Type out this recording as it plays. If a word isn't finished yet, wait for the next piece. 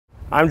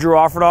I'm Drew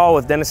Offerdahl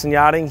with Denison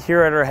Yachting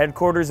here at our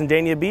headquarters in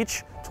Dania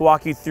Beach to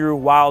walk you through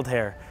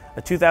WILDHARE,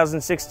 a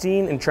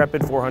 2016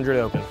 Intrepid 400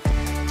 Open.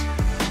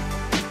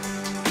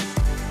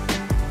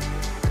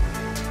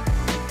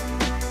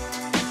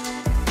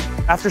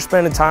 After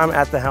spending time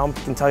at the helm,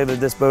 I can tell you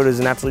that this boat is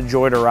an absolute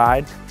joy to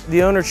ride.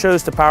 The owner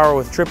chose to power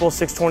with triple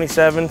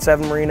 627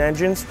 7-marine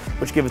engines,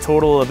 which give a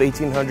total of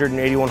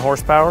 1,881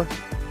 horsepower.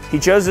 He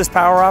chose this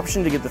power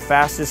option to get the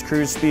fastest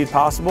cruise speed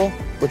possible,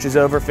 which is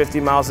over 50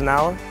 miles an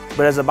hour.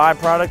 But as a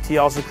byproduct, he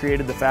also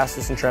created the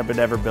fastest Intrepid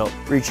ever built,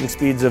 reaching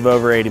speeds of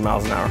over 80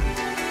 miles an hour.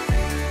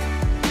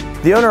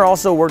 The owner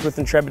also worked with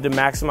Intrepid to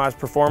maximize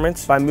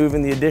performance by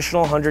moving the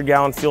additional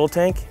 100-gallon fuel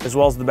tank, as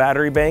well as the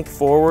battery bank,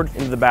 forward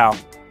into the bow.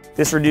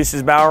 This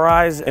reduces bow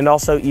rise and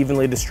also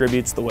evenly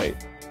distributes the weight.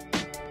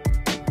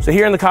 So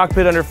here in the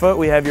cockpit underfoot,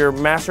 we have your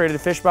macerated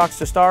fish box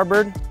to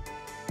starboard,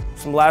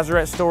 some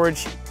lazarette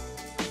storage,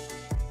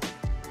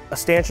 a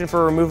stanchion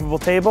for a removable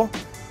table,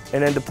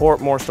 and then to port,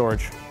 more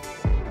storage.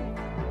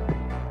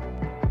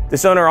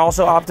 This owner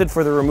also opted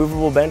for the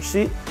removable bench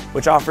seat,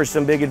 which offers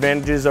some big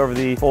advantages over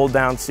the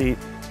fold-down seat.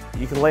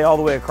 You can lay all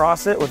the way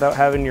across it without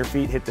having your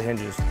feet hit the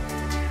hinges.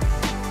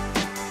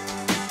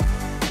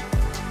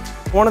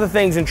 One of the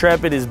things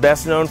Intrepid is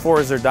best known for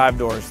is their dive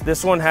doors.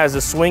 This one has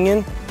a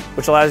swing-in,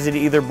 which allows you to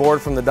either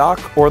board from the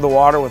dock or the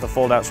water with a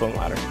fold-out swim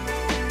ladder.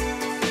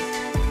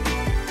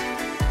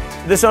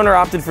 This owner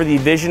opted for the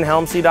Vision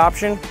helm seat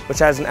option, which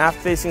has an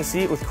aft-facing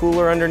seat with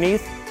cooler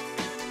underneath,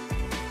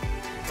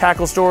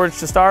 tackle storage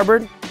to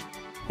starboard,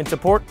 and to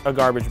port, a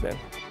garbage bin.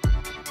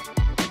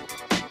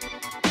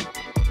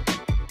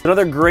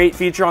 Another great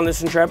feature on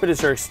this Intrepid is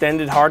her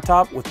extended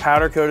hardtop with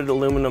powder-coated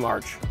aluminum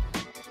arch.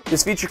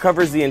 This feature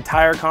covers the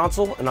entire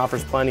console and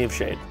offers plenty of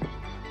shade.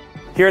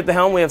 Here at the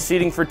helm, we have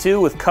seating for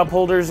two with cup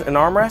holders and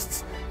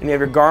armrests, and you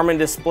have your Garmin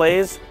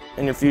displays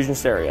and your Fusion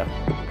stereo.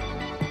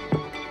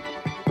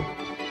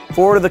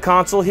 Forward of the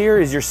console here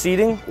is your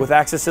seating with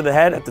access to the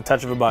head at the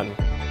touch of a button.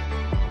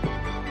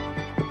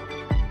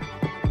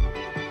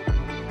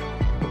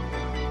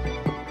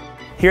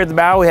 Here at the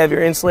bow, we have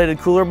your insulated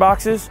cooler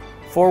boxes,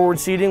 forward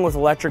seating with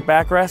electric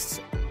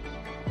backrests,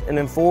 and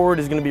then forward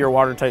is going to be your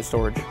watertight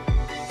storage.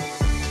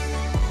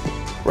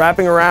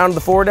 Wrapping around the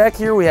foredeck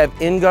here, we have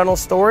in-gunnel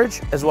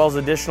storage as well as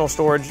additional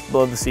storage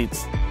below the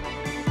seats.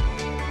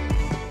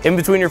 In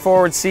between your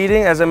forward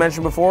seating, as I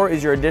mentioned before,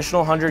 is your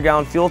additional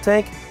 100-gallon fuel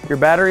tank, your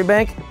battery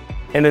bank,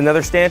 and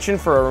another stanchion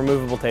for a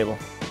removable table.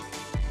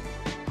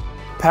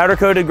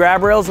 Powder-coated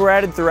grab rails were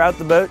added throughout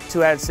the boat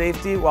to add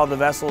safety while the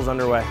vessel is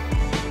underway.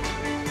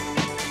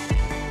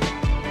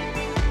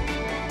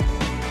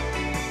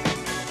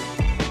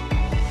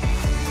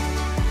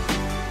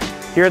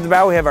 Here at the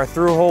bow, we have our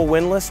through-hole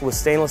windlass with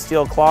stainless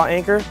steel claw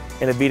anchor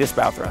and a Vetus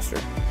bow thruster.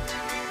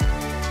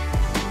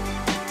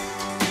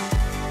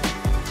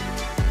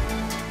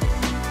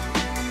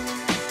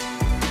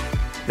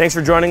 Thanks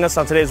for joining us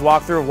on today's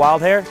walkthrough of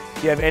WILDHARE.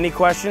 If you have any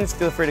questions,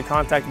 feel free to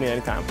contact me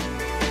anytime.